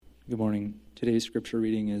Good morning. Today's scripture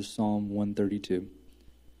reading is Psalm 132,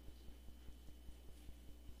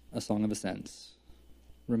 a song of ascents.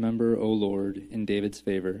 Remember, O Lord, in David's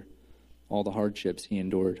favor, all the hardships he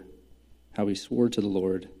endured, how he swore to the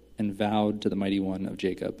Lord and vowed to the Mighty One of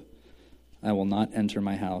Jacob, I will not enter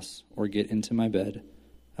my house or get into my bed.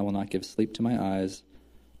 I will not give sleep to my eyes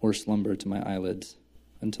or slumber to my eyelids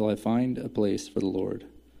until I find a place for the Lord,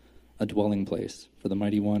 a dwelling place for the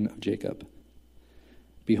Mighty One of Jacob.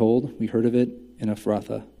 Behold, we heard of it in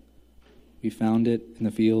Ephrathah. We found it in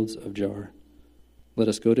the fields of Jaar. Let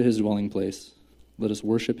us go to his dwelling place. Let us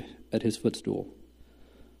worship at his footstool.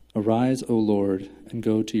 Arise, O Lord, and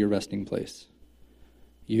go to your resting place,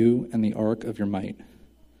 you and the ark of your might.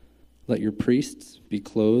 Let your priests be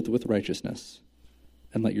clothed with righteousness,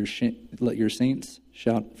 and let your saints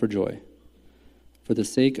shout for joy. For the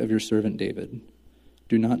sake of your servant David,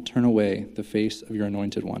 do not turn away the face of your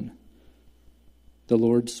anointed one. The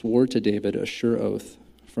Lord swore to David a sure oath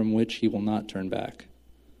from which he will not turn back.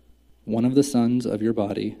 One of the sons of your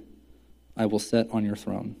body I will set on your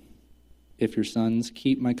throne, if your sons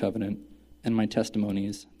keep my covenant and my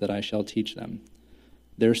testimonies that I shall teach them.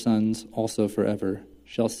 Their sons also forever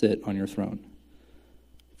shall sit on your throne.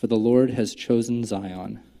 For the Lord has chosen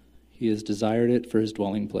Zion. He has desired it for his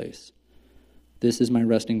dwelling place. This is my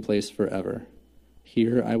resting place forever.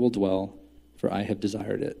 Here I will dwell, for I have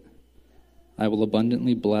desired it. I will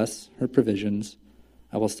abundantly bless her provisions.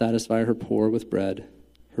 I will satisfy her poor with bread.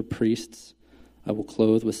 Her priests I will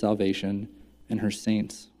clothe with salvation, and her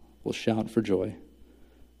saints will shout for joy.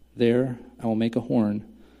 There I will make a horn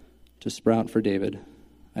to sprout for David.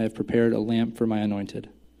 I have prepared a lamp for my anointed.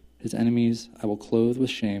 His enemies I will clothe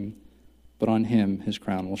with shame, but on him his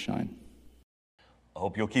crown will shine. I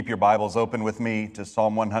hope you'll keep your Bibles open with me to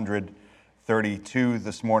Psalm 132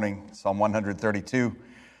 this morning. Psalm 132.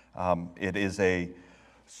 It is a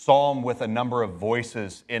psalm with a number of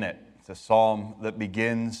voices in it. It's a psalm that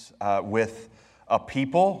begins with a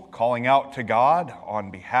people calling out to God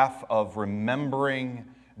on behalf of remembering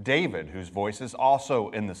David, whose voice is also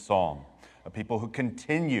in the psalm. A people who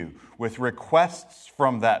continue with requests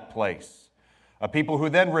from that place. A people who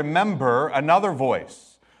then remember another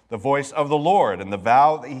voice, the voice of the Lord and the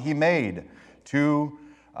vow that he made to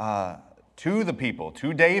the people,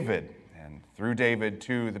 to David, and through David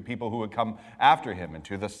to the people who would come after him, and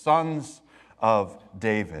to the sons of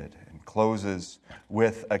David, and closes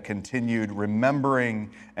with a continued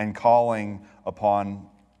remembering and calling upon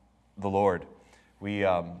the Lord. We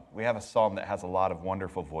have a psalm that has a lot of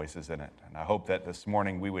wonderful voices in it, and I hope that this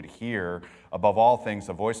morning we would hear, above all things,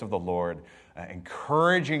 the voice of the Lord,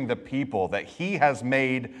 encouraging the people that he has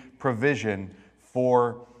made provision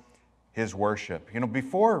for his worship. You know,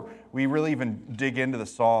 before we really even dig into the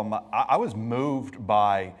psalm, I was moved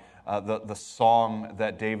by the song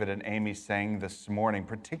that David and Amy sang this morning,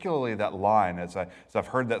 particularly that line, as I've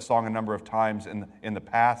heard that song a number of times in the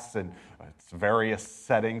past, and its various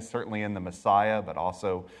settings, certainly in the Messiah, but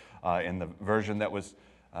also in the version that was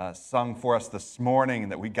sung for us this morning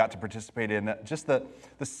and that we got to participate in. Just the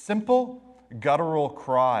simple guttural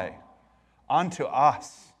cry, unto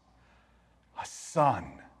us a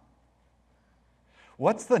son.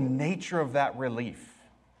 What's the nature of that relief?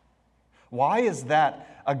 Why is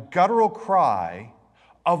that a guttural cry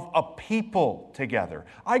of a people together?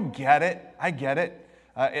 I get it.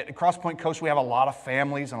 At Cross Point Coast, we have a lot of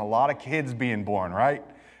families and a lot of kids being born, right?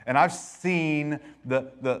 And I've seen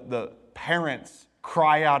the parents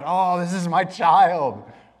cry out, oh, this is my child,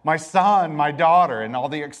 my son, my daughter, and all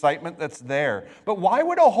the excitement that's there. But why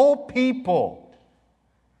would a whole people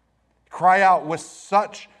cry out with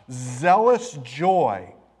such zealous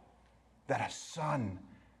joy that a son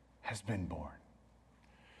has been born?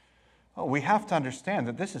 Oh, we have to understand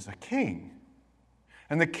that this is a king.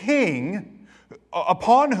 And the king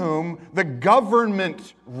upon whom the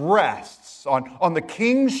government rests, on the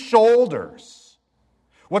king's shoulders.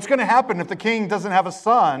 What's going to happen if the king doesn't have a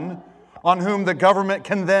son on whom the government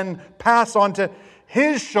can then pass on to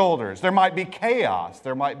his shoulders? There might be chaos.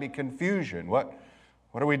 There might be confusion. What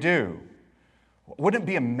do we do? Wouldn't it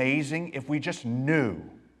be amazing if we just knew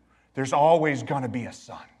there's always going to be a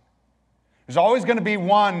son? There's always going to be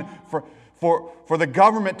one for the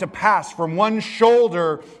government to pass from one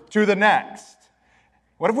shoulder to the next.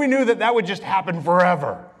 What if we knew that would just happen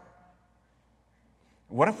forever?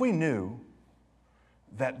 What if we knew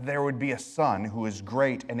that there would be a son who is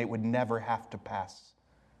great and it would never have to pass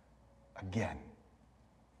again?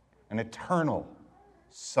 An eternal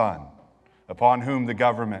son upon whom the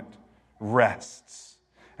government rests.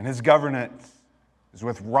 And his governance is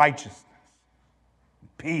with righteousness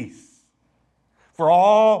and peace for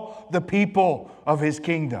all the people of his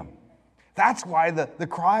kingdom. That's why the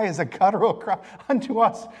cry is a guttural cry unto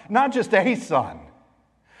us, not just a son,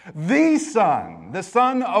 the Son, the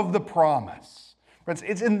Son of the promise. Friends,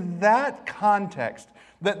 it's in that context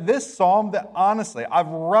that this psalm that honestly I've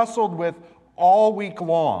wrestled with all week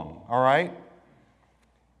long, all right?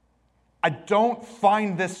 I don't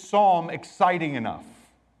find this psalm exciting enough.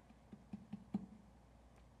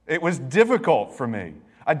 It was difficult for me.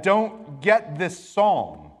 I don't get this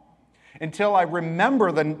psalm until I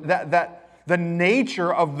remember the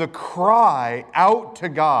nature of the cry out to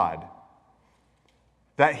God,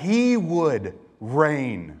 that He would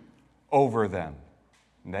reign over them,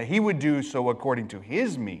 and that He would do so according to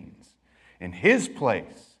His means, in His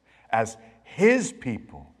place, as His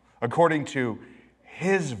people, according to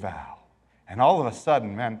His vow. And all of a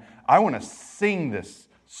sudden, man, I want to sing this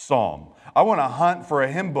psalm. I want to hunt for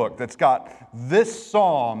a hymn book that's got this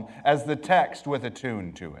psalm as the text with a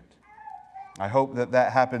tune to it. I hope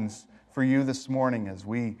that happens for you this morning as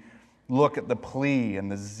we look at the plea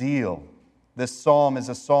and the zeal. This psalm is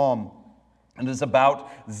a psalm and is about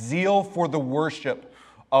zeal for the worship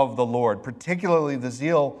of the Lord, particularly the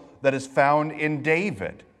zeal that is found in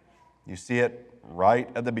David. You see it right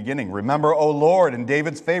at the beginning. Remember, O Lord, in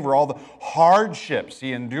David's favor, all the hardships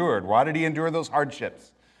he endured. Why did he endure those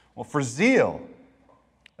hardships? Well, for zeal.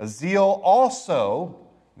 A zeal also,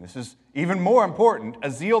 this is even more important,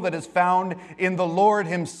 a zeal that is found in the Lord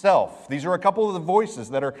Himself. These are a couple of the voices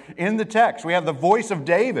that are in the text. We have the voice of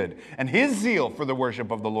David and his zeal for the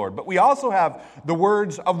worship of the Lord. But we also have the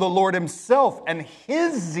words of the Lord Himself and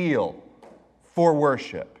His zeal for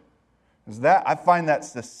worship. I find that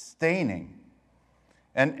sustaining.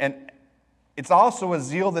 And it's also a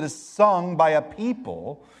zeal that is sung by a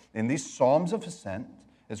people in these Psalms of Ascent.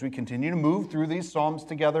 As we continue to move through these Psalms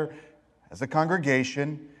together as a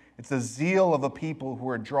congregation, it's a zeal of a people who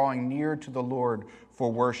are drawing near to the Lord for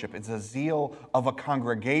worship. It's a zeal of a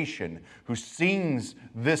congregation who sings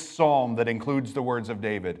this psalm that includes the words of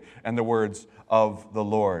David and the words of the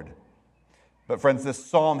Lord. But friends, this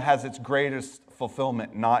psalm has its greatest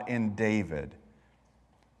fulfillment not in David,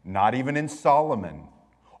 not even in Solomon,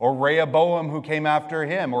 or Rehoboam who came after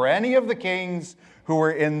him, or any of the kings who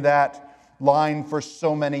were in that line for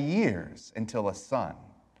so many years, until a son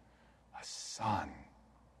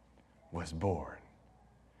was born.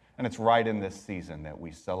 And it's right in this season that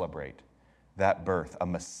we celebrate that birth, a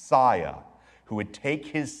Messiah who would take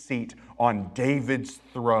His seat on David's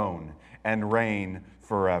throne and reign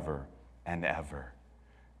forever and ever.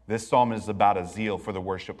 This psalm is about a zeal for the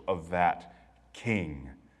worship of that King,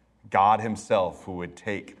 God Himself, who would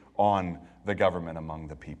take on the government among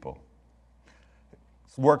the people.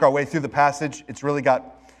 Let's work our way through the passage. It's really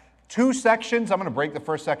got two sections. I'm going to break the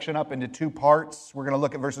first section up into two parts. We're going to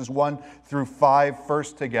look at verses 1 through 5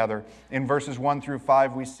 first together. In verses 1 through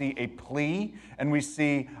 5, we see a plea and we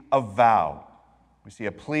see a vow. We see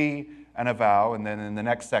a plea and a vow, and then in the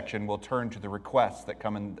next section, we'll turn to the requests that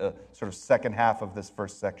come in the sort of second half of this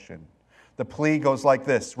first section. The plea goes like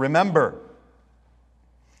this: remember.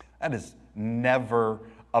 That is never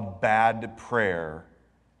a bad prayer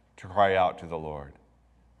to cry out to the Lord.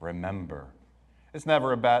 Remember. It's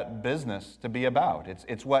never a bad business to be about.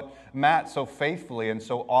 It's what Matt so faithfully and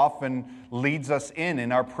so often leads us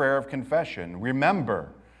in our prayer of confession. Remember.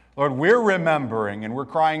 Lord, we're remembering and we're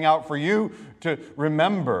crying out for you to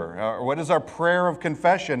remember. What is our prayer of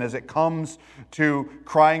confession as it comes to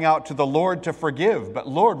crying out to the Lord to forgive? But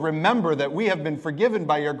Lord, remember that we have been forgiven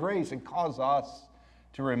by your grace, and cause us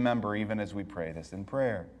to remember even as we pray this in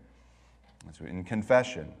prayer, in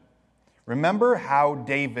confession. Remember how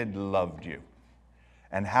David loved you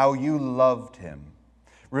and how you loved him.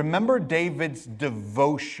 Remember David's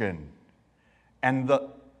devotion and the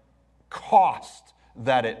cost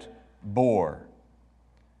that it bore.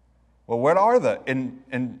 Well, what are the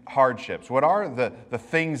in hardships? What are the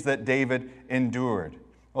things that David endured?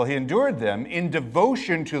 Well, he endured them in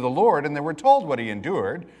devotion to the Lord, and then we're told what he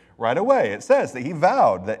endured right away. It says that he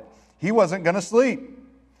vowed that he wasn't going to sleep.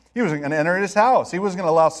 He wasn't going to enter his house. He wasn't going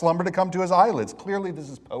to allow slumber to come to his eyelids. Clearly, this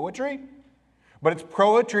is poetry. But it's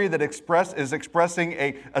poetry that is expressing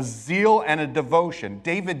a zeal and a devotion.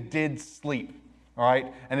 David did sleep, all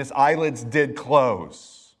right? And his eyelids did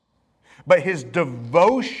close. But his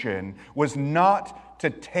devotion was not to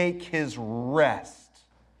take his rest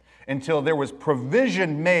until there was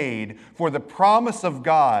provision made for the promise of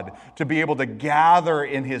God to be able to gather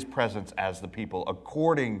in his presence as the people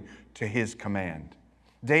according to his command.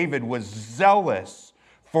 David was zealous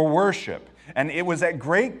for worship, and it was at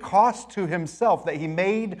great cost to himself that he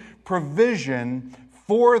made provision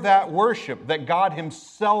for that worship that God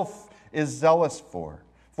himself is zealous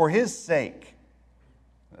for his sake.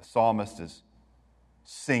 The psalmist is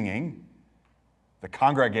singing. The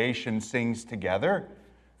congregation sings together.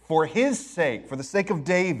 For his sake, for the sake of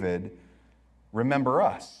David, remember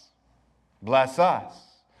us. Bless us.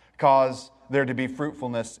 Cause there to be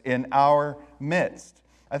fruitfulness in our midst.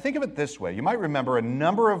 I think of it this way. You might remember a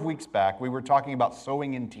number of weeks back, we were talking about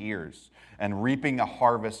sowing in tears and reaping a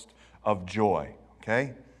harvest of joy.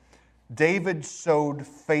 Okay? David sowed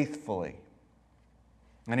faithfully.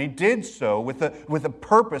 And he did so with a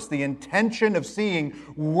purpose, the intention of seeing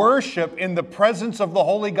worship in the presence of the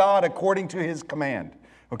holy God according to his command.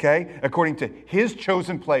 Okay? According to his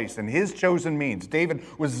chosen place and his chosen means. David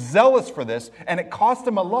was zealous for this, and it cost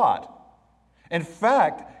him a lot. In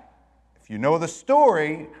fact, if you know the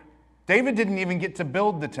story, David didn't even get to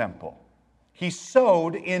build the temple. He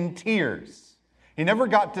sowed in tears. He never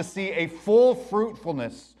got to see a full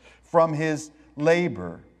fruitfulness from his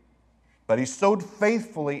labor. But he sowed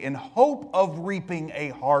faithfully in hope of reaping a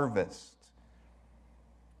harvest.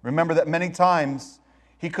 Remember that many times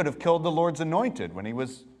he could have killed the Lord's anointed when he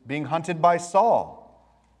was being hunted by Saul.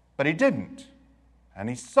 But he didn't. And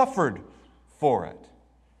he suffered for it.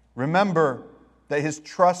 Remember that his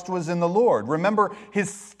trust was in the Lord. Remember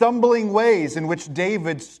his stumbling ways in which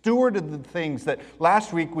David stewarded the things that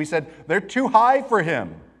last week we said they're too high for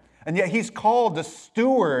him. And yet he's called to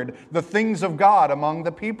steward the things of God among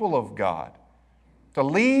the people of God. To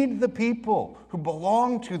lead the people who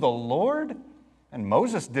belong to the Lord. And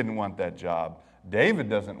Moses didn't want that job. David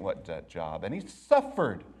doesn't want that job. And he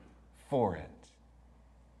suffered for it.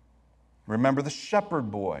 Remember the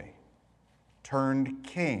shepherd boy turned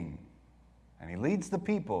king. And he leads the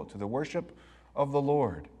people to the worship of the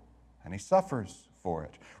Lord. And he suffers for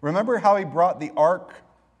it. Remember how he brought the Ark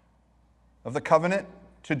of the Covenant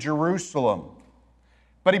to Jerusalem.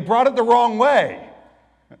 But he brought it the wrong way.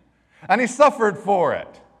 And he suffered for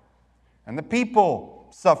it. And the people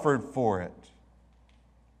suffered for it.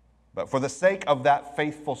 But for the sake of that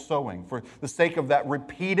faithful sowing, for the sake of that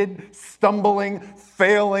repeated, stumbling,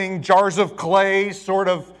 failing, jars of clay sort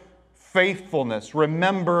of faithfulness,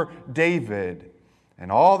 remember David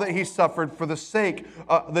and all that he suffered for the sake,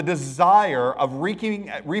 the desire of reaping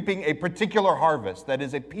a particular harvest, that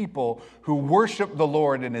is a people who worship the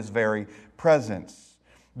Lord in his very presence.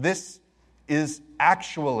 This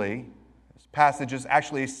passage is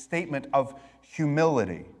actually a statement of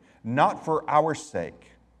humility, not for our sake,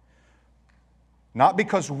 not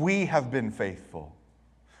because we have been faithful,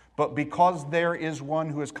 but because there is one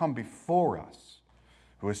who has come before us,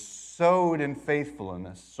 who has sowed in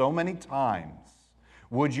faithfulness so many times.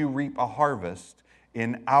 Would you reap a harvest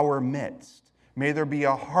in our midst? May there be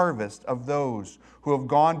a harvest of those who have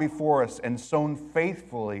gone before us and sown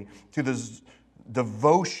faithfully to the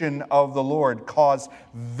devotion of the Lord. Cause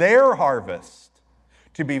their harvest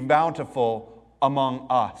to be bountiful among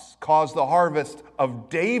us. Cause the harvest of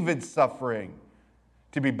David's suffering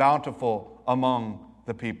to be bountiful among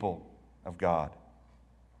the people of God.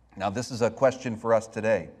 Now, this is a question for us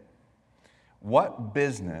today. What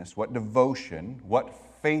business, what devotion, what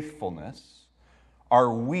faithfulness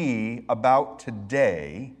are we about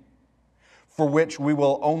today for which we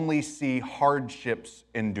will only see hardships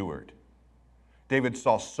endured? David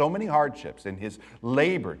saw so many hardships in his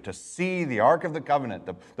labor to see the Ark of the Covenant,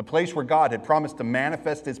 the place where God had promised to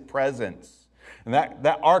manifest his presence. And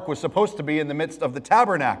that ark was supposed to be in the midst of the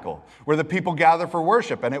tabernacle where the people gather for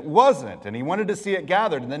worship, and it wasn't. And he wanted to see it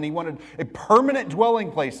gathered, and then he wanted a permanent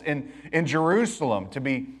dwelling place in Jerusalem to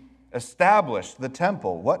be established, the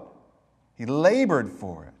temple. He labored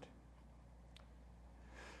for it.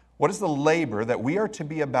 What is the labor that we are to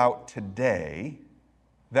be about today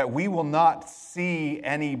that we will not see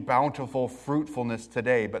any bountiful fruitfulness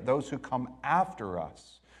today, but those who come after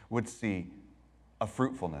us would see a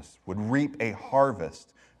fruitfulness, would reap a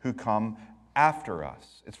harvest who come after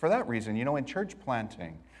us? It's for that reason, in church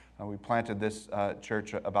planting, we planted this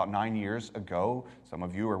church about 9 years ago. Some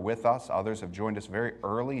of you are with us, others have joined us very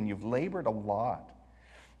early, and you've labored a lot.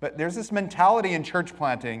 But there's this mentality in church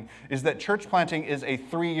planting, is that church planting is a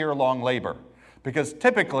 3-year-long labor. Because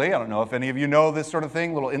typically, I don't know if any of you know this sort of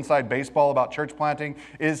thing, little inside baseball about church planting,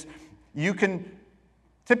 is you can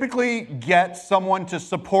typically get someone to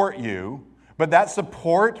support you, but that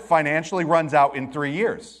support financially runs out in 3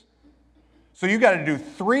 years. So you got to do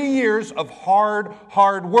 3 years of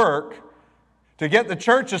hard work to get the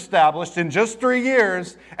church established in just 3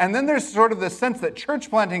 years. And then there's sort of this sense that church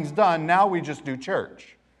planting's done, now we just do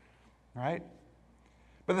church. Right?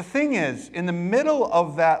 But the thing is, in the middle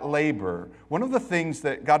of that labor, one of the things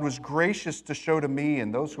that God was gracious to show to me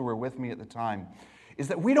and those who were with me at the time is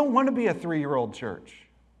that we don't want to be a 3-year-old church.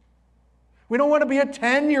 We don't want to be a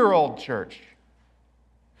 10-year-old church.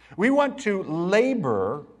 We want to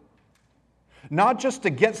labor not just to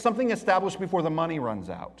get something established before the money runs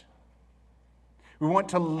out. We want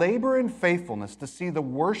to labor in faithfulness to see the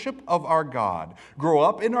worship of our God grow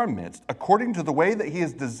up in our midst according to the way that He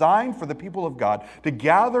has designed for the people of God to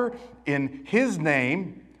gather in His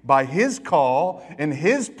name, by His call, in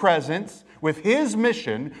His presence, with His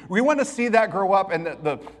mission. We want to see that grow up. And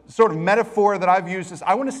the sort of metaphor that I've used is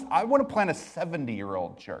I want to plant a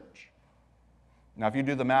 70-year-old church. Now, if you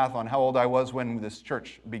do the math on how old I was when this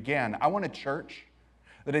church began, I want a church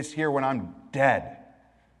that is here when I'm dead.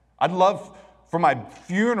 I'd love for my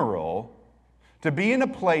funeral to be in a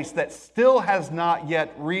place that still has not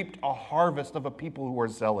yet reaped a harvest of a people who are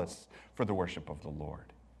zealous for the worship of the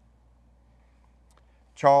Lord.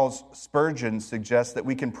 Charles Spurgeon suggests that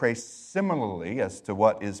we can pray similarly as to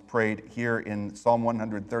what is prayed here in Psalm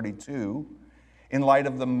 132 in light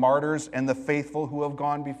of the martyrs and the faithful who have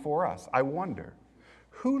gone before us. I wonder,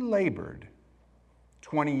 who labored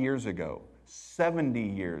 20 years ago, 70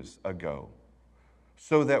 years ago,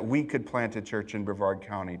 so that we could plant a church in Brevard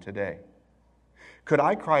County today? Could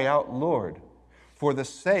I cry out, Lord, for the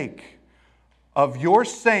sake of your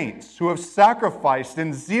saints who have sacrificed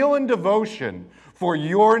in zeal and devotion for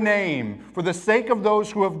your name, for the sake of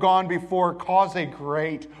those who have gone before, cause a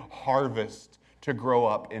great harvest to grow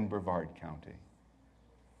up in Brevard County?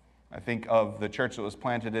 I think of the church that was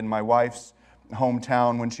planted in my wife's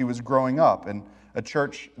hometown when she was growing up, and a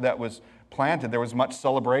church that was planted. There was much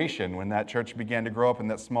celebration when that church began to grow up in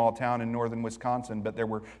that small town in northern Wisconsin, but there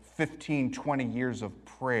were 15, 20 years of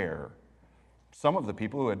prayer. Some of the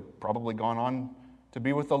people who had probably gone on to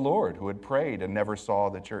be with the Lord, who had prayed and never saw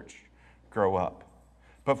the church grow up.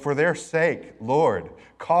 But for their sake, Lord,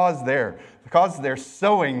 cause their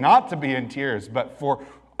sowing not to be in tears, but for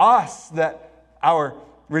us that our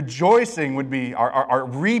rejoicing would be, our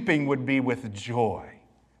reaping would be with joy.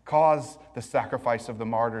 Cause the sacrifice of the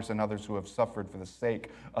martyrs and others who have suffered for the sake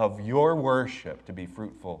of your worship to be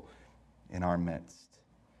fruitful in our midst.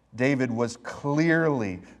 David was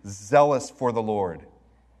clearly zealous for the Lord,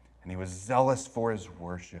 and he was zealous for his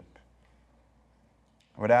worship.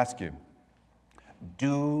 I would ask you,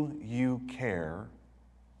 do you care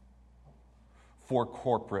for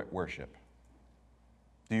corporate worship?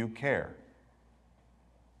 Do you care?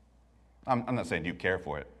 I'm not saying do you care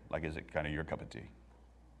for it, like is it kind of your cup of tea?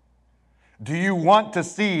 Do you want to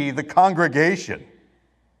see the congregation?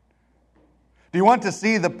 Do you want to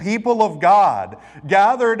see the people of God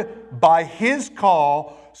gathered by His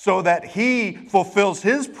call so that He fulfills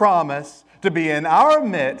His promise to be in our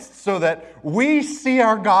midst so that we see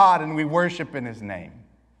our God and we worship in His name?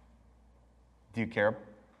 Do you care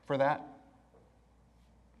for that?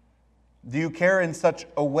 Do you care in such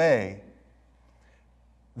a way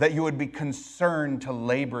that you would be concerned to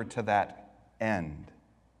labor to that end?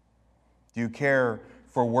 Do you care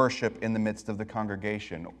for worship in the midst of the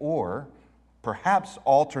congregation? Or, perhaps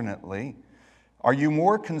alternately, are you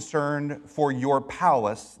more concerned for your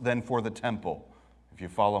palace than for the temple, if you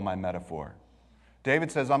follow my metaphor? David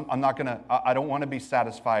says, I don't want to be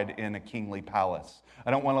satisfied in a kingly palace.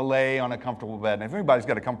 I don't want to lay on a comfortable bed. And if anybody's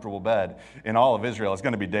got a comfortable bed in all of Israel, it's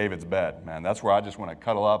going to be David's bed, man. That's where I just want to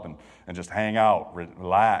cuddle up and just hang out,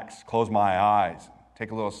 relax, close my eyes,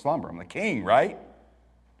 take a little slumber. I'm the king, right?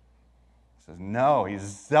 He says, no, he's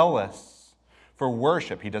zealous for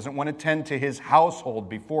worship. He doesn't want to tend to his household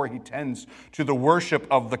before he tends to the worship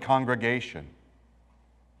of the congregation.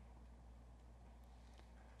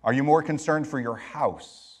 Are you more concerned for your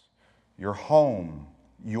house, your home,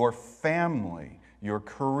 your family, your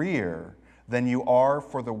career, than you are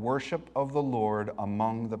for the worship of the Lord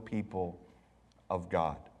among the people of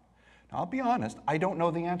God? Now, I'll be honest, I don't know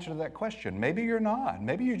the answer to that question. Maybe you're not.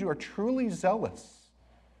 Maybe you are truly zealous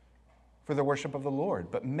for the worship of the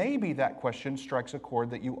Lord. But maybe that question strikes a chord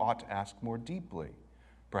that you ought to ask more deeply.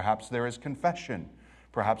 Perhaps there is confession.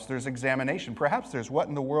 Perhaps there's examination. Perhaps there's, what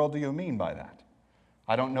in the world do you mean by that?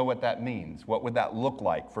 I don't know what that means. What would that look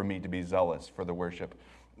like for me to be zealous for the worship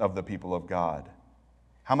of the people of God?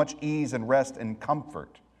 How much ease and rest and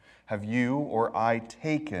comfort have you or I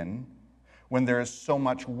taken when there is so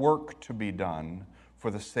much work to be done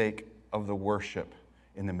for the sake of the worship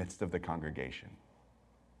in the midst of the congregation?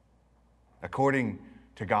 According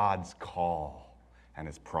to God's call and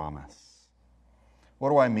His promise. What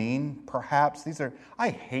do I mean? Perhaps I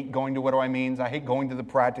hate going to what do I means. I hate going to the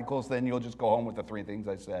practicals, then you'll just go home with the 3 things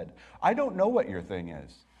I said. I don't know what your thing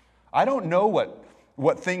is. I don't know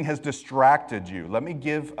what thing has distracted you. Let me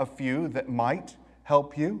give a few that might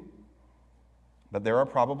help you. But there are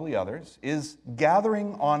probably others. Is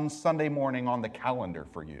gathering on Sunday morning on the calendar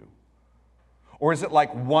for you? Or is it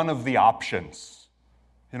like one of the options?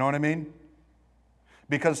 You know what I mean?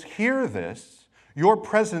 Because hear this, your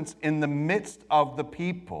presence in the midst of the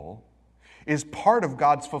people is part of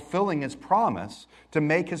God's fulfilling His promise to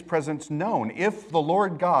make His presence known. If the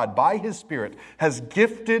Lord God, by His Spirit, has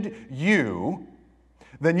gifted you,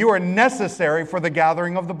 then you are necessary for the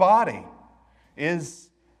gathering of the body. Is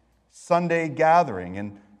Sunday gathering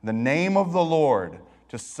in the name of the Lord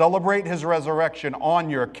to celebrate His resurrection on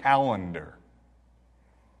your calendar?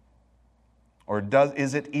 Or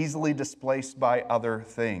is it easily displaced by other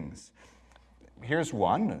things? Here's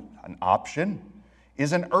one, an option.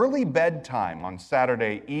 Is an early bedtime on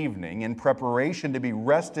Saturday evening in preparation to be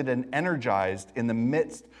rested and energized in the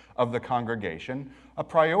midst of the congregation a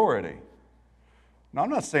priority? Now, I'm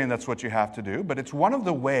not saying that's what you have to do, but it's one of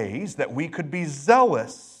the ways that we could be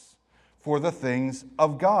zealous for the things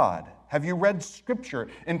of God. Have you read Scripture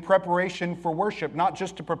in preparation for worship, not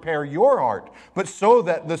just to prepare your heart, but so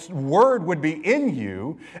that this word would be in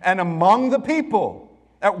you and among the people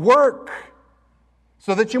at work,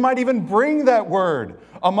 so that you might even bring that word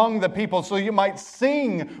among the people, so you might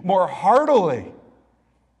sing more heartily,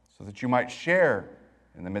 so that you might share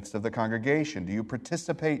in the midst of the congregation? Do you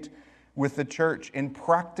participate with the church in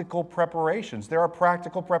practical preparations? There are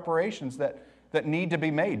practical preparations that need to be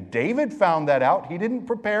made. David found that out. He didn't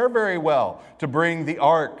prepare very well to bring the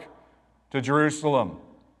ark to Jerusalem.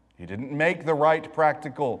 He didn't make the right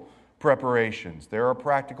practical preparations. There are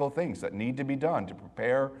practical things that need to be done to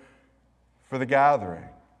prepare for the gathering.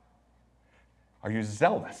 Are you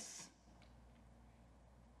zealous?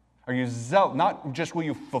 Are you zealous? Not just will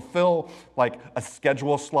you fulfill like a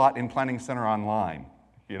schedule slot in Planning Center Online,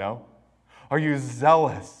 you know? Are you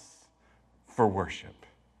zealous for worship?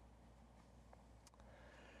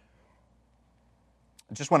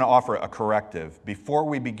 I just want to offer a corrective before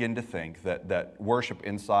we begin to think that worship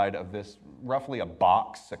inside of this roughly a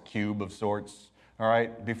box, a cube of sorts, all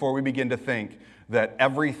right? Before we begin to think that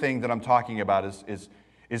everything that I'm talking about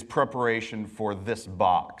is preparation for this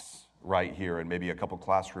box right here and maybe a couple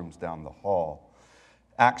classrooms down the hall.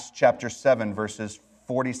 Acts chapter 7, verses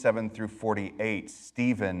 47 through 48,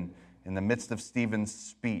 Stephen, in the midst of Stephen's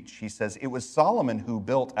speech, he says, "It was Solomon who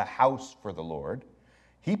built a house for the Lord.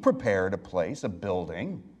 He prepared a place, a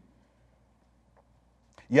building.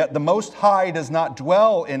 Yet the Most High does not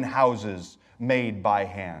dwell in houses made by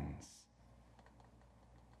hands."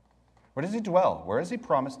 Where does He dwell? Where has He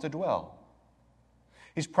promised to dwell?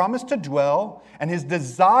 He's promised to dwell, and His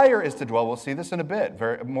desire is to dwell. We'll see this in a bit,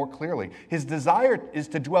 very more clearly. His desire is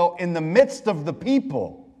to dwell in the midst of the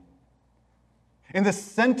people, in the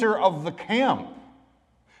center of the camp,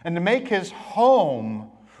 and to make His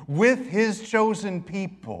home with His chosen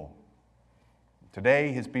people.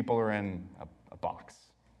 Today, His people are in a box.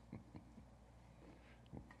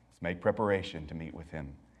 Let's make preparation to meet with Him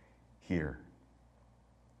here.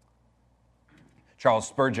 Charles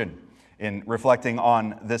Spurgeon, in reflecting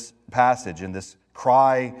on this passage and this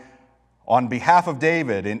cry on behalf of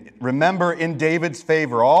David, and remember in David's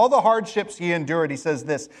favor all the hardships he endured, he says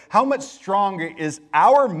this: "How much stronger is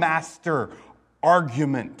our master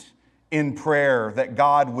argument in prayer that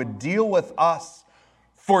God would deal with us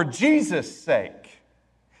for Jesus' sake.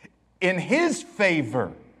 In His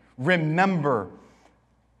favor, remember,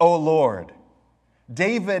 O Lord."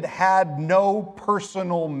 David had no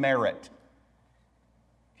personal merit.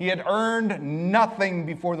 He had earned nothing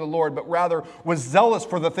before the Lord, but rather was zealous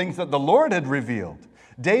for the things that the Lord had revealed.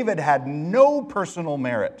 David had no personal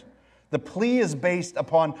merit. The plea is based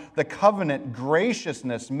upon the covenant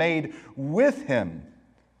graciousness made with him.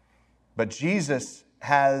 But Jesus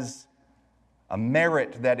has a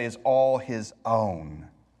merit that is all His own,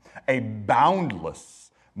 a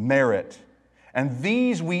boundless merit. And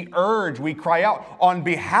these we urge, we cry out on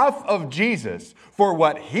behalf of Jesus for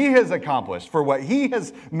what He has accomplished, for what He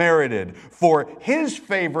has merited, for His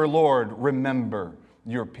favor, Lord, remember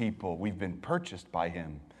your people. We've been purchased by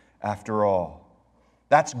Him after all.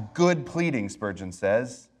 That's good pleading, Spurgeon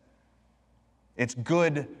says. It's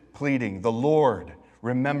good pleading. The Lord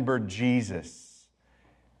remembered Jesus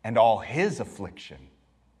and all His affliction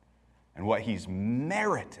and what He's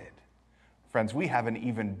merited. Friends, we have an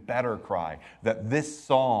even better cry that this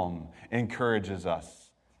psalm encourages us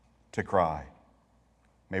to cry.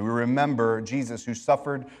 May we remember Jesus who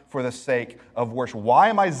suffered for the sake of worship. Why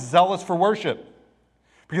am I zealous for worship?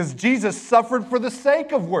 Because Jesus suffered for the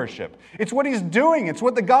sake of worship. It's what He's doing. It's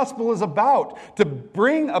what the gospel is about. To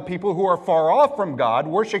bring a people who are far off from God,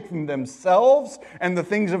 worshiping themselves and the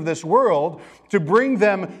things of this world, to bring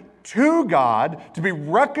them to God, to be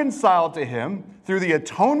reconciled to Him through the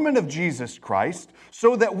atonement of Jesus Christ,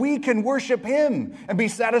 so that we can worship Him and be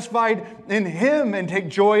satisfied in Him and take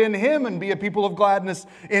joy in Him and be a people of gladness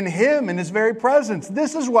in Him, in His very presence.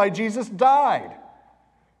 This is why Jesus died.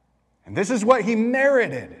 And this is what He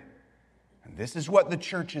merited. And this is what the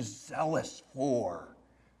church is zealous for.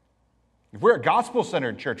 If we're a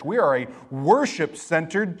gospel-centered church, we are a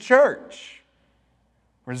worship-centered church.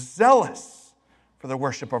 We're zealous for the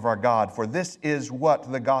worship of our God, for this is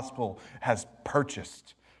what the gospel has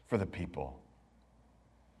purchased for the people.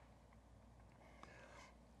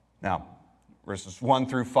 Now, verses 1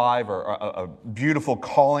 through 5 are a beautiful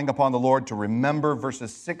calling upon the Lord to remember.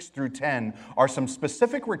 Verses 6 through 10 are some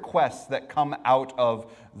specific requests that come out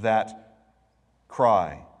of that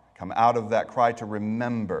cry. Come out of that cry to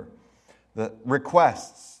remember. The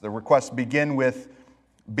requests begin with,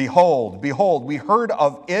 Behold, behold, we heard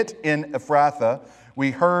of it in Ephrathah.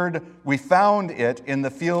 We found it in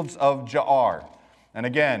the fields of Jaar. And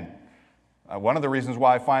again, one of the reasons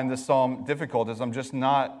why I find this psalm difficult is I'm just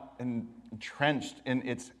not entrenched in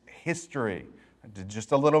its history. I did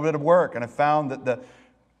just a little bit of work, and I found that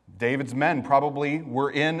David's men probably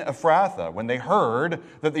were in Ephrathah when they heard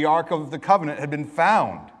that the Ark of the Covenant had been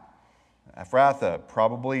found. Ephrathah,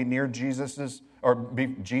 probably near Jesus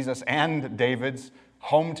and David's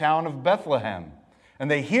hometown of Bethlehem. And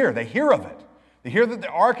they hear of it. They hear that the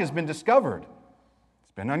ark has been discovered.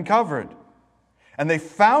 It's been uncovered. And they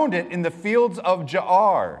found it in the fields of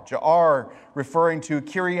Jaar. Jaar referring to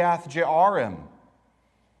Kiriath Jearim.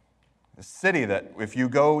 A city that, if you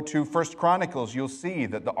go to 1 Chronicles, you'll see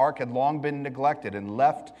that the ark had long been neglected and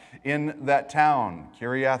left in that town,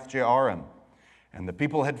 Kiriath Jearim. And the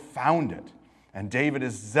people had found it. And David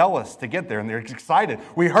is zealous to get there, and they're excited.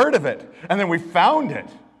 We heard of it, and then we found it.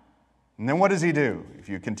 And then what does he do? If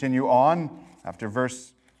you continue on, after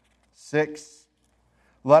verse 6,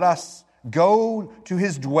 let us go to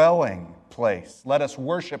his dwelling place. Let us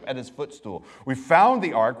worship at his footstool. We found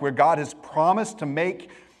the ark where God has promised to make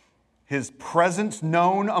his presence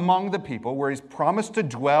known among the people, where he's promised to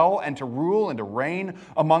dwell and to rule and to reign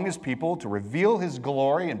among his people, to reveal his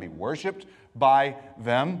glory and be worshiped by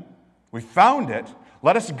them. We found it.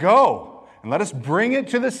 Let us go and let us bring it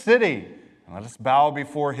to the city and let us bow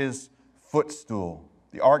before his footstool.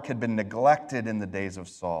 The ark had been neglected in the days of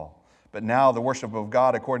Saul, but now the worship of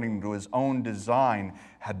God according to his own design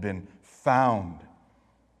had been found,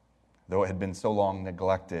 though it had been so long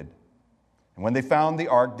neglected. And when they found the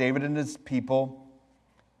ark, David and his people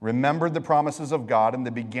remembered the promises of God, and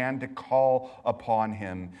they began to call upon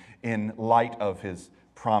him in light of his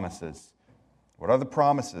promises. What are the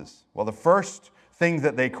promises? Well, the first thing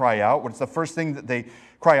that they cry out, what's the first thing that they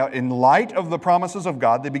cry out? In light of the promises of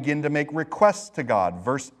God, they begin to make requests to God.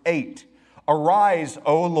 Verse 8, Arise,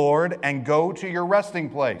 O Lord, and go to your resting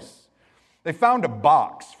place. They found a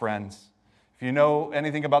box, friends. If you know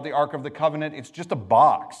anything about the Ark of the Covenant, it's just a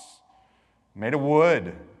box made of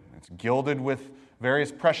wood. It's gilded with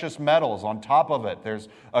various precious metals on top of it. There's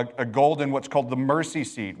a golden, what's called the mercy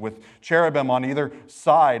seat, with cherubim on either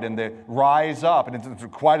side, and they rise up. And it's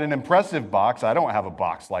quite an impressive box. I don't have a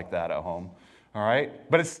box like that at home, all right?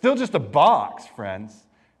 But it's still just a box, friends.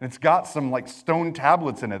 And it's got some stone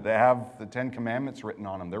tablets in it that have the 10 Commandments written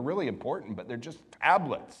on them. They're really important, but they're just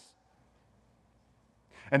tablets.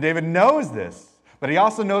 And David knows this, but he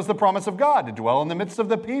also knows the promise of God to dwell in the midst of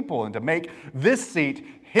the people and to make this seat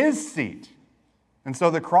his seat. And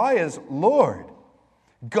so the cry is, Lord,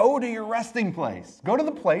 go to your resting place. Go to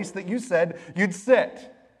the place that you said you'd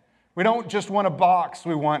sit. We don't just want a box,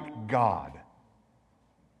 we want God.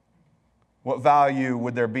 What value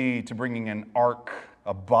would there be to bringing an ark,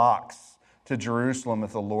 a box, to Jerusalem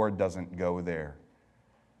if the Lord doesn't go there?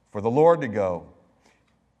 For the Lord to go,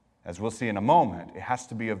 as we'll see in a moment, it has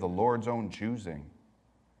to be of the Lord's own choosing.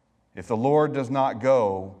 If the Lord does not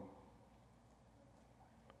go,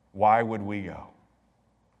 why would we go?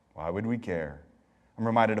 Why would we care? I'm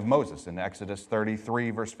reminded of Moses in Exodus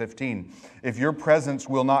 33, verse 15. If your presence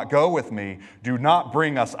will not go with me, do not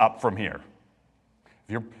bring us up from here.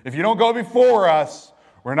 If you don't go before us,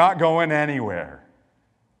 we're not going anywhere.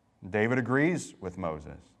 David agrees with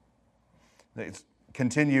Moses. It's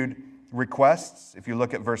continued requests. If you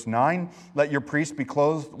look at verse 9, let your priests be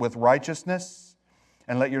clothed with righteousness,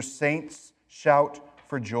 and let your saints shout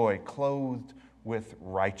for joy, clothed with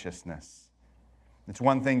righteousness. It's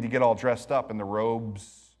one thing to get all dressed up in the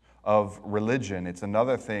robes of religion. It's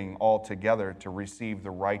another thing altogether to receive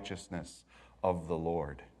the righteousness of the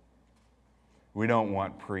Lord. We don't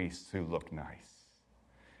want priests who look nice.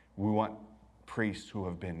 We want priests who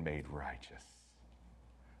have been made righteous.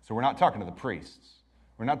 So we're not talking to the priests.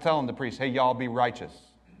 We're not telling the priests, hey, y'all be righteous.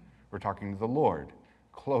 We're talking to the Lord.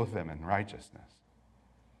 Clothe them in righteousness.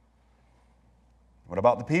 What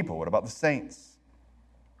about the people? What about the saints?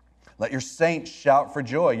 Let your saints shout for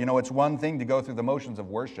joy. You know, it's one thing to go through the motions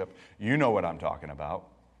of worship. You know what I'm talking about.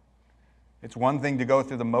 It's one thing to go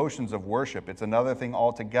through the motions of worship. It's another thing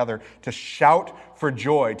altogether to shout for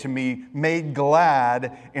joy, to be made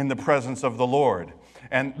glad in the presence of the Lord.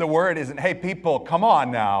 And the word isn't, hey, people, come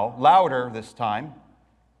on now, louder this time.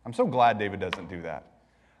 I'm so glad David doesn't do that.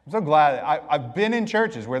 I'm so glad. I've been in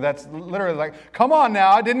churches where that's literally like, come on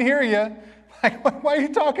now, I didn't hear you. Like, why are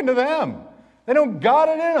you talking to them? They don't got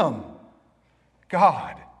it in them.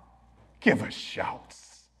 God, give us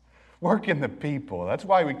shouts. Work in the people. That's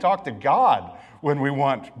why we talk to God when we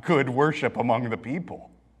want good worship among the people.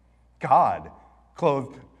 God,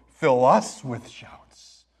 fill us with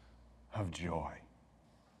shouts of joy.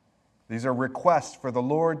 These are requests for the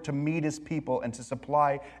Lord to meet his people and to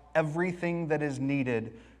supply everything that is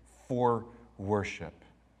needed for worship.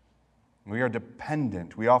 We are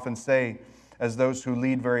dependent. We often say, as those who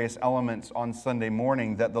lead various elements on Sunday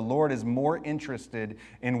morning, that the Lord is more interested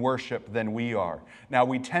in worship than we are. Now,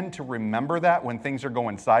 we tend to remember that when things are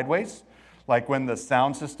going sideways, like when the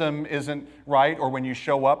sound system isn't right, or when you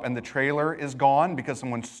show up and the trailer is gone because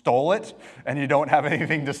someone stole it and you don't have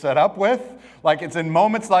anything to set up with. Like, it's in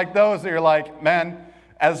moments like those that you're like, man,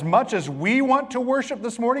 as much as we want to worship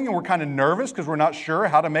this morning and we're kind of nervous because we're not sure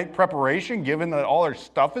how to make preparation given that all our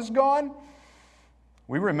stuff is gone,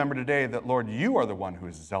 we remember today that, Lord, you are the one who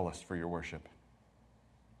is zealous for your worship.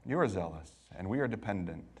 You are zealous, and we are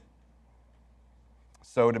dependent.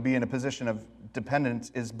 So to be in a position of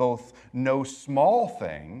dependence is both no small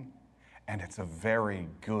thing, and it's a very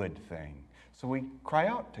good thing. So we cry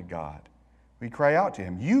out to God. We cry out to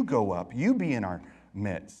him. You go up. You be in our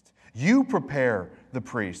midst. You prepare the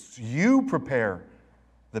priests. You prepare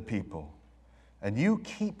the people. And you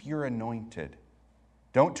keep your anointed.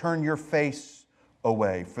 Don't turn your face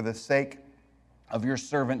away. For the sake of your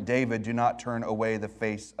servant David, do not turn away the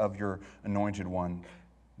face of your anointed one.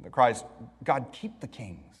 The cries, God, keep the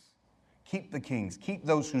kings. Keep the kings. Keep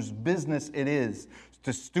those whose business it is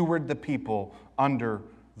to steward the people under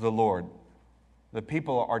the Lord. The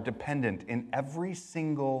people are dependent in every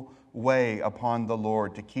single way upon the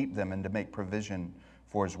Lord to keep them and to make provision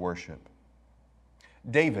for his worship.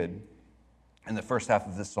 David, in the first half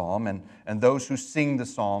of the psalm, and those who sing the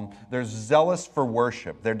psalm, they're zealous for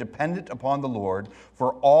worship. They're dependent upon the Lord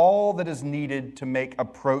for all that is needed to make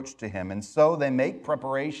approach to him. And so they make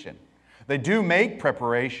preparation. They do make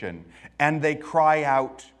preparation, and they cry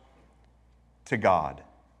out to God.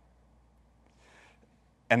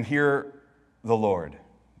 And hear the Lord,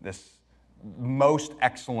 this most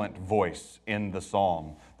excellent voice in the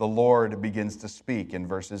psalm. The Lord begins to speak in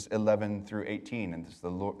verses 11 through 18, and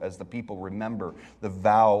as the people remember the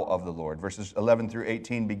vow of the Lord. Verses 11 through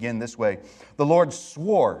 18 begin this way. The Lord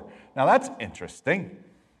swore. Now that's interesting.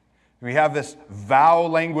 We have this vow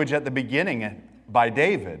language at the beginning by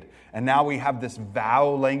David, and now we have this vow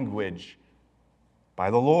language by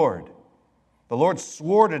the Lord. The Lord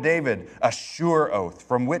swore to David a sure oath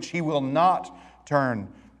from which he will not turn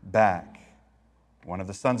back. One of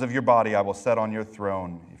the sons of your body I will set on your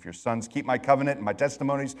throne. If your sons keep my covenant and my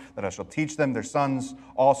testimonies that I shall teach them, their sons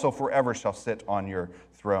also forever shall sit on your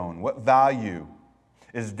throne. What value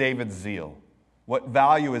is David's zeal? What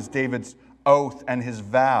value is David's oath and his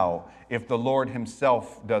vow if the Lord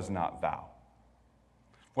himself does not vow?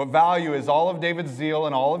 What value is all of David's zeal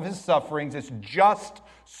and all of his sufferings? It's just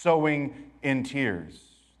sowing in tears.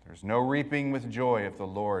 There's no reaping with joy if the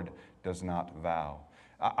Lord does not vow.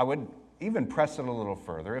 I would even press it a little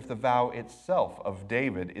further if the vow itself of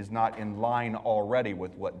David is not in line already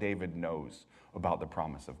with what David knows about the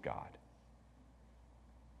promise of God.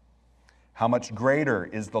 How much greater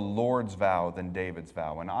is the Lord's vow than David's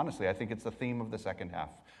vow? And honestly, I think it's the theme of the second half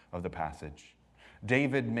of the passage.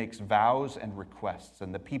 David makes vows and requests,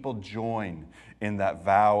 and the people join in that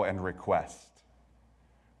vow and request.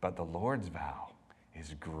 But the Lord's vow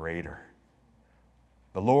is greater.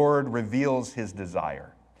 The Lord reveals his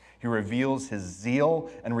desire. He reveals his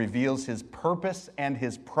zeal and reveals his purpose and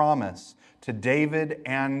his promise to David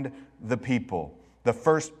and the people. The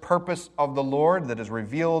first purpose of the Lord that is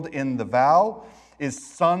revealed in the vow is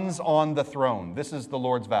sons on the throne. This is the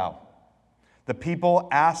Lord's vow. The people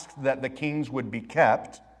asked that the kings would be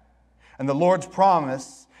kept, and the Lord's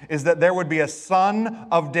promise is that there would be a son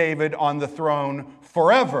of David on the throne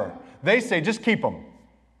forever. They say, just keep him.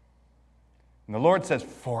 And the Lord says,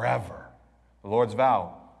 forever. The Lord's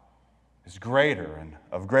vow is greater and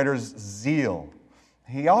of greater zeal.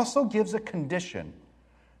 He also gives a condition.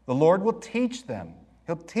 The Lord will teach them.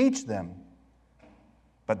 He'll teach them.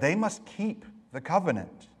 But they must keep the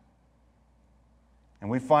covenant. And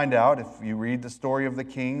we find out, if you read the story of the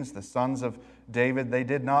kings, the sons of David, they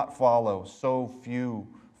did not follow. So few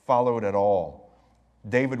followed at all.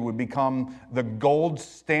 David would become the gold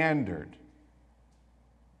standard.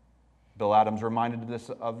 Bill Adams reminded this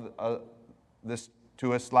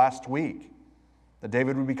to us last week, that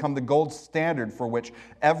David would become the gold standard for which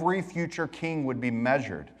every future king would be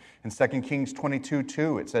measured. In 2 Kings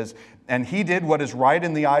 22:2, it says, "And he did what is right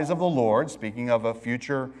in the eyes of the Lord," speaking of a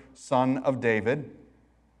future son of David.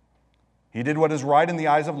 "He did what is right in the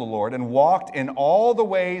eyes of the Lord and walked in all the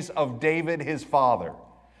ways of David his father."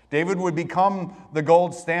 David would become the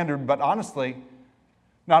gold standard, but honestly,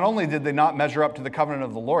 not only did they not measure up to the covenant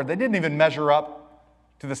of the Lord, they didn't even measure up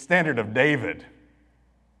to the standard of David.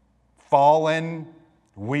 Fallen,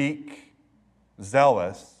 weak,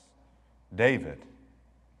 zealous David.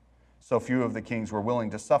 So few of the kings were willing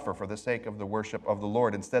to suffer for the sake of the worship of the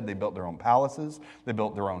Lord. Instead, they built their own palaces, they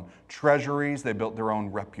built their own treasuries, they built their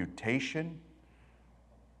own reputation.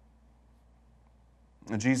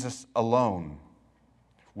 And Jesus alone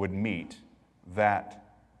would meet that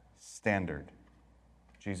standard.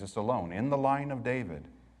 Jesus alone, in the line of David,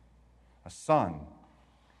 a son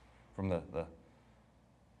from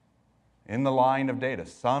in the line of David,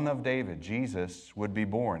 son of David, Jesus would be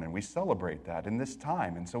born. And we celebrate that in this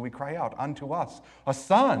time. And so we cry out, "Unto us a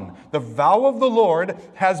son, the vow of the Lord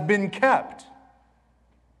has been kept.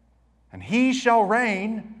 And he shall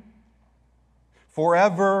reign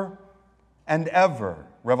forever and ever."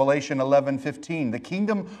 Revelation 11:15. The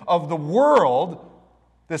kingdom of the world,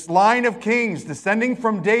 this line of kings descending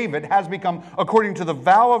from David, has become according to the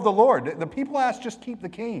vow of the Lord. The people ask, just keep the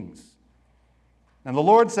kings. And the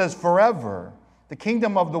Lord says, forever. The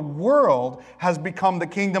kingdom of the world has become the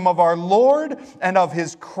kingdom of our Lord and of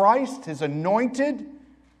his Christ, his anointed,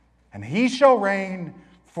 and he shall reign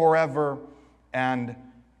forever and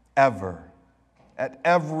ever. At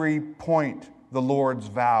every point, the Lord's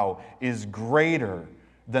vow is greater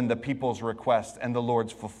than the people's request, and the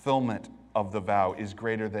Lord's fulfillment of the vow is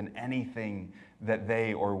greater than anything that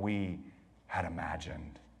they or we had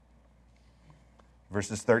imagined.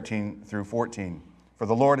 Verses 13 through 14. "For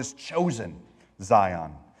the Lord has chosen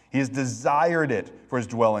Zion. He has desired it for his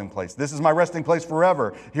dwelling place. This is my resting place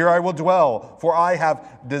forever. Here I will dwell, for I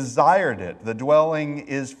have desired it." The dwelling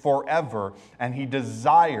is forever, and he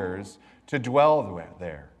desires to dwell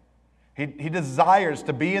there. He desires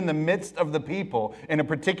to be in the midst of the people in a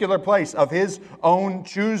particular place of his own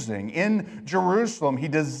choosing. In Jerusalem, he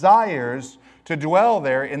desires to dwell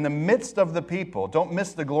there in the midst of the people. Don't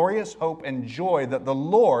miss the glorious hope and joy that the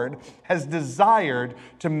Lord has desired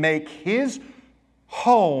to make his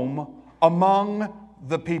home among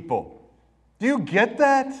the people. Do you get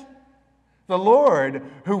that? The Lord,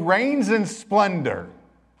 who reigns in splendor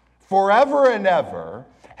forever and ever,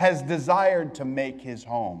 has desired to make his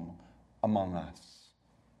home among us.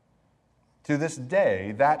 To this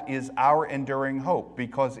day, that is our enduring hope,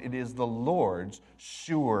 because it is the Lord's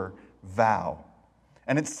sure vow.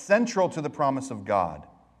 And it's central to the promise of God.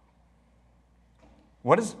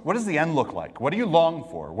 What does the end look like? What do you long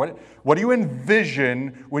for? What do you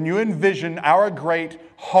envision when you envision our great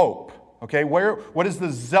hope? Okay, what is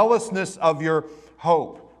the zealousness of your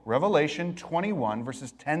hope? Revelation 21,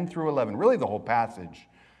 verses 10 through 11. Really the whole passage.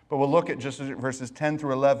 But we'll look at just verses 10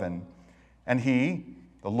 through 11. "And he,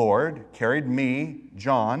 the Lord, carried me,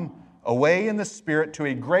 John, away in the Spirit to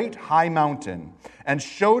a great high mountain, and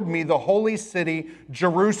showed me the holy city,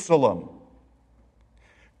 Jerusalem,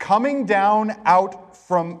 coming down out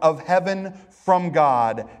of heaven from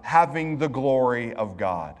God, having the glory of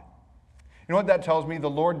God." You know what that tells me? The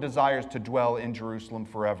Lord desires to dwell in Jerusalem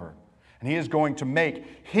forever. And he is going to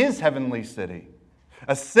make his heavenly city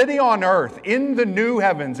a city on earth, in the new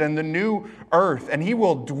heavens and the new earth. And he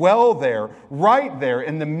will dwell there, right there,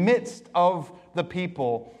 in the midst of the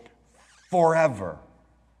people forever.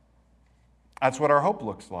 That's what our hope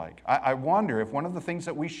looks like. I wonder if one of the things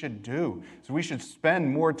that we should do is we should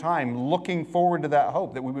spend more time looking forward to that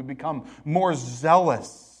hope, that we would become more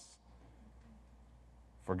zealous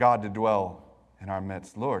for God to dwell in our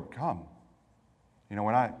midst. Lord, come. You know,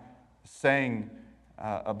 when I sang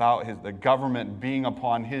about the government being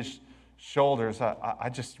upon his shoulders, I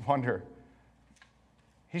just wonder,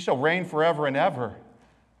 he shall reign forever and ever.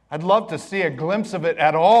 I'd love to see a glimpse of it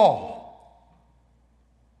at all.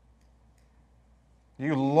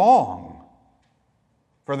 You long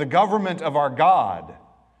for the government of our God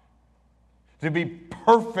to be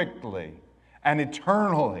perfectly and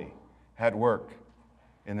eternally at work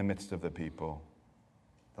in the midst of the people.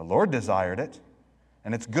 The Lord desired it,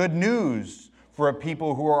 and it's good news for a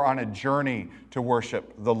people who are on a journey to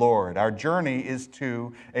worship the Lord. Our journey is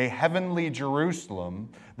to a heavenly Jerusalem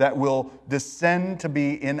that will descend to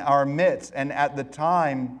be in our midst. And at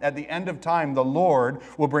the end of time, the Lord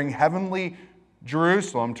will bring heavenly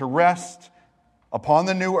Jerusalem to rest upon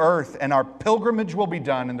the new earth, and our pilgrimage will be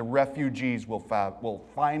done, and the refugees will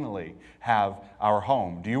finally have our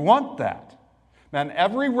home. Do you want that? Man,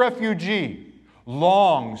 every refugee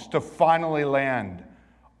longs to finally land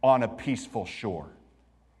on a peaceful shore.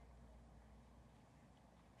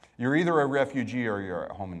 You're either a refugee or you're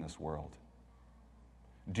at home in this world.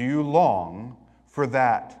 Do you long for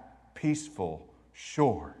that peaceful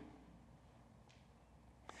shore?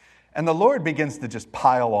 And the Lord begins to just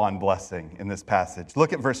pile on blessing in this passage.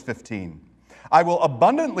 Look at verse 15. I will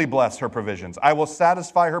abundantly bless her provisions. I will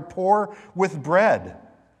satisfy her poor with bread.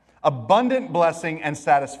 Abundant blessing and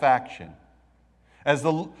satisfaction. As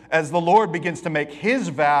the Lord begins to make his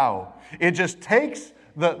vow, it just takes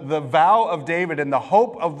the vow of David and the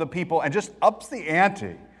hope of the people and just ups the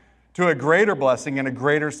ante to a greater blessing and a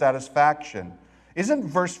greater satisfaction. Isn't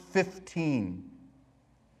verse 15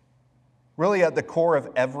 really at the core of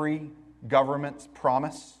every government's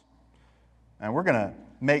promise? And we're going to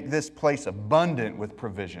make this place abundant with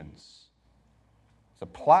provisions. It's a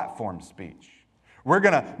platform speech. We're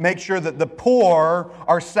going to make sure that the poor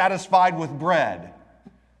are satisfied with bread.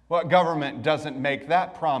 What government doesn't make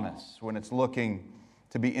that promise when it's looking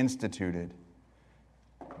to be instituted?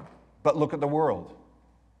 But look at the world.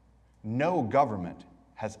 No government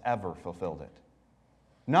has ever fulfilled it.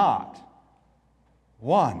 Not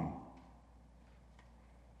one.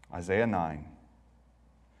 Isaiah 9.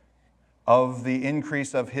 Of the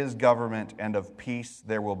increase of his government and of peace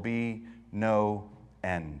there will be no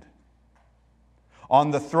end.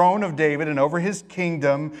 On the throne of David and over his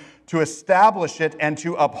kingdom, to establish it and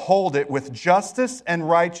to uphold it with justice and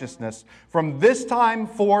righteousness from this time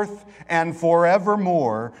forth and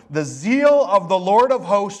forevermore. The zeal of the Lord of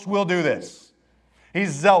hosts will do this.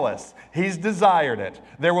 He's zealous. He's desired it.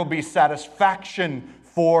 There will be satisfaction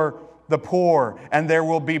for the poor, and there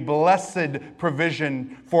will be blessed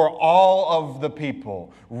provision for all of the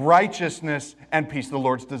people. Righteousness and peace. The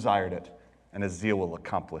Lord's desired it, and his zeal will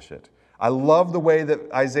accomplish it. I love the way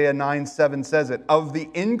that Isaiah 9:7 says it. Of the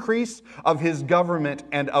increase of his government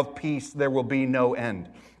and of peace there will be no end.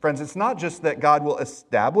 Friends, it's not just that God will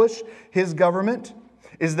establish his government,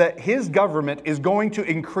 is that his government is going to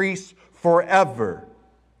increase forever.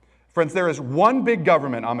 Friends, there is one big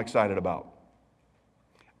government I'm excited about.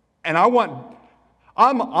 And I'm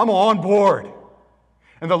on board.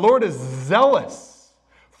 And the Lord is zealous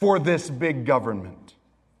for this big government.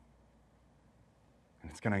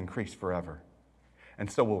 And it's going to increase forever.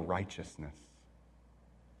 And so will righteousness.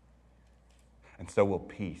 And so will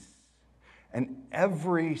peace. And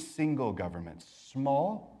every single government,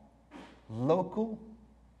 small, local,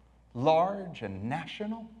 large, and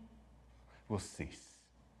national, will cease.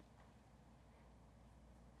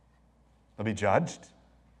 They'll be judged.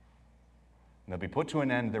 They'll be put to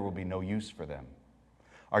an end. There will be no use for them.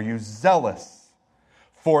 Are you zealous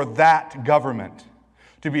for that government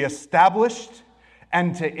to be established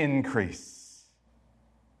and to increase?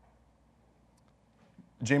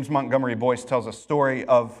 James Montgomery Boyce tells a story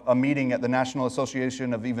of a meeting at the National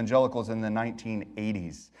Association of Evangelicals in the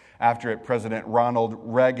 1980s. After it, President Ronald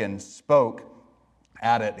Reagan spoke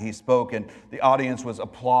at it. He spoke, and the audience was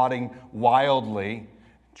applauding wildly.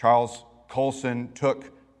 Charles Colson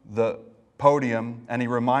took the podium, and he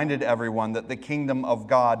reminded everyone that the kingdom of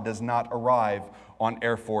God does not arrive on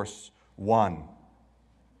Air Force One.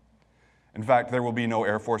 In fact, there will be no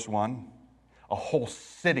Air Force One. A whole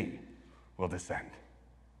city will descend.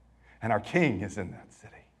 And our king is in that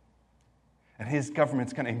city. And his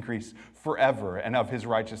government's going to increase forever, and of his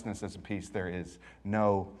righteousness and peace there is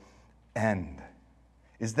no end.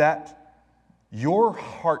 Is that your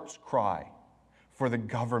heart's cry for the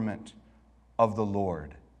government of the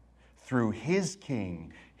Lord? Through his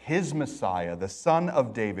King, his Messiah, the Son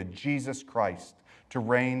of David, Jesus Christ, to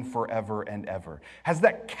reign forever and ever. Has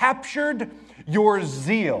that captured your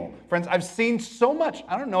zeal? Friends, I've seen so much,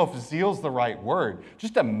 I don't know if zeal's the right word,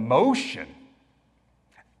 just emotion.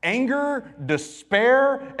 Anger,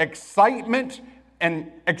 despair, excitement,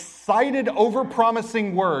 and excited,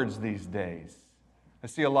 over-promising words these days. I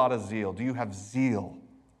see a lot of zeal. Do you have zeal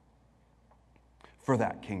for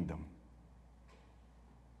that kingdom?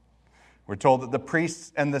 We're told that the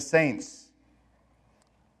priests and the saints,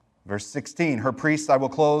 verse 16, her priests I will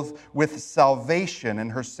clothe with salvation,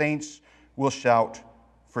 and her saints will shout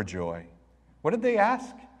for joy. What did they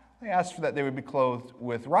ask? They asked for that they would be clothed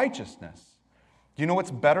with righteousness. Do you know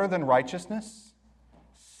what's better than righteousness?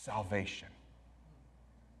 Salvation.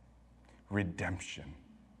 redemption,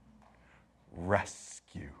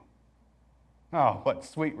 rescue. Oh, what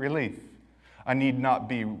sweet relief. I need not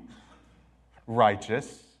be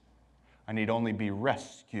righteous. I need only be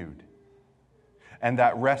rescued. And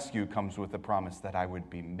that rescue comes with the promise that I would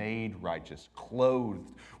be made righteous,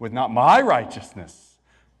 clothed with not my righteousness,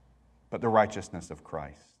 but the righteousness of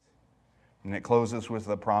Christ. And it closes with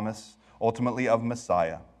the promise, ultimately, of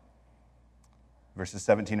Messiah. Verses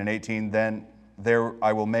 17 and 18, then there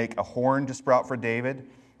I will make a horn to sprout for David.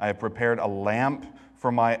 I have prepared a lamp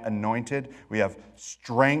for my anointed. We have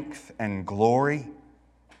strength and glory.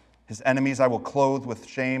 His enemies I will clothe with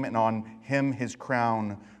shame, and on him his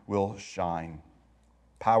crown will shine.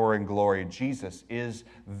 Power and glory. Jesus is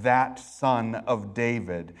that Son of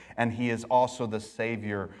David, and he is also the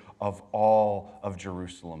Savior of all of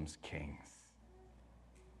Jerusalem's kings.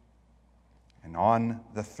 And on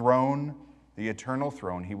the throne, the eternal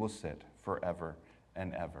throne, he will sit forever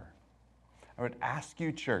and ever. I would ask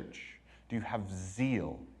you, church, do you have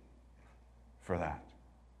zeal for that?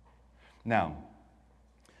 Now,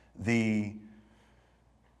 the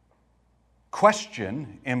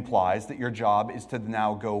question implies that your job is to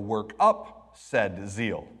now go work up said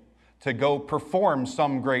zeal, to go perform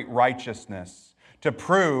some great righteousness, to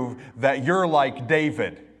prove that you're like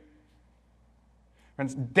David.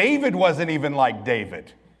 Friends, David wasn't even like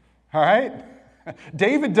David, all right?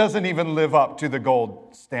 David doesn't even live up to the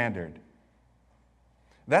gold standard.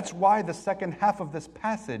 That's why the second half of this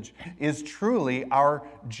passage is truly our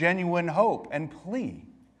genuine hope and plea.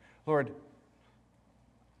 Lord,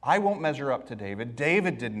 I won't measure up to David.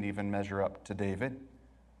 David didn't even measure up to David.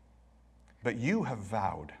 But you have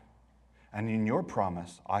vowed, and in your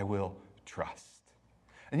promise, I will trust.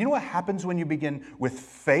 And you know what happens when you begin with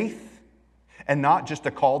faith and not just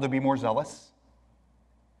a call to be more zealous?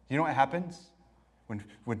 You know what happens?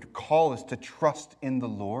 When the call is to trust in the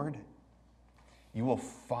Lord, you will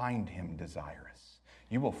find him desirous.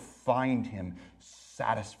 You will find him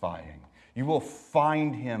satisfying. You will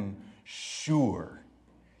find him sure.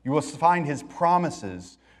 You will find his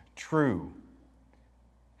promises true.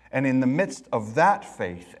 And in the midst of that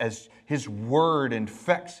faith, as his word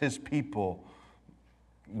infects his people,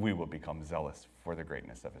 we will become zealous for the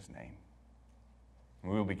greatness of his name.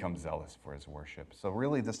 We will become zealous for his worship. So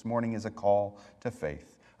really this morning is a call to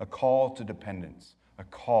faith, a call to dependence, a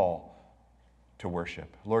call to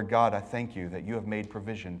worship. Lord God, I thank you that you have made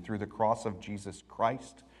provision through the cross of Jesus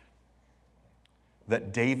Christ,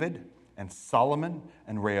 that David and Solomon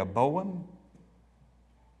and Rehoboam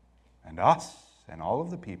and us and all of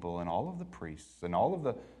the people and all of the priests and all of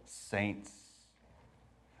the saints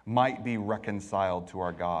might be reconciled to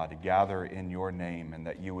our God, gather in your name, and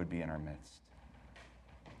that you would be in our midst.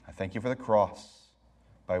 I thank you for the cross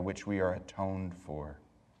by which we are atoned for.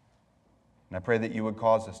 And I pray that you would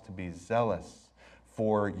cause us to be zealous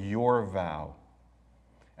for your vow.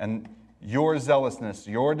 And your zealousness,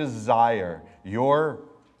 your desire, your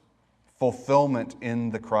fulfillment in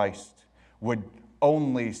the Christ would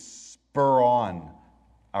only spur on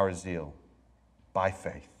our zeal by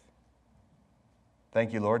faith.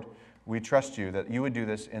 Thank you, Lord. We trust you that you would do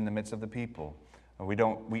this in the midst of the people.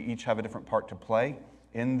 We each have a different part to play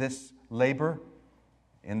in this labor,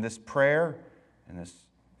 in this prayer, in this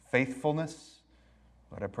faithfulness.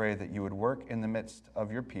 Lord, I pray that you would work in the midst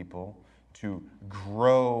of your people to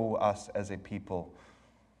grow us as a people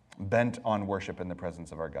bent on worship in the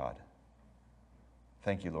presence of our God.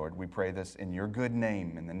 Thank you, Lord. We pray this in your good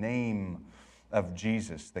name, in the name of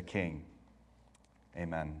Jesus the King.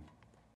 Amen.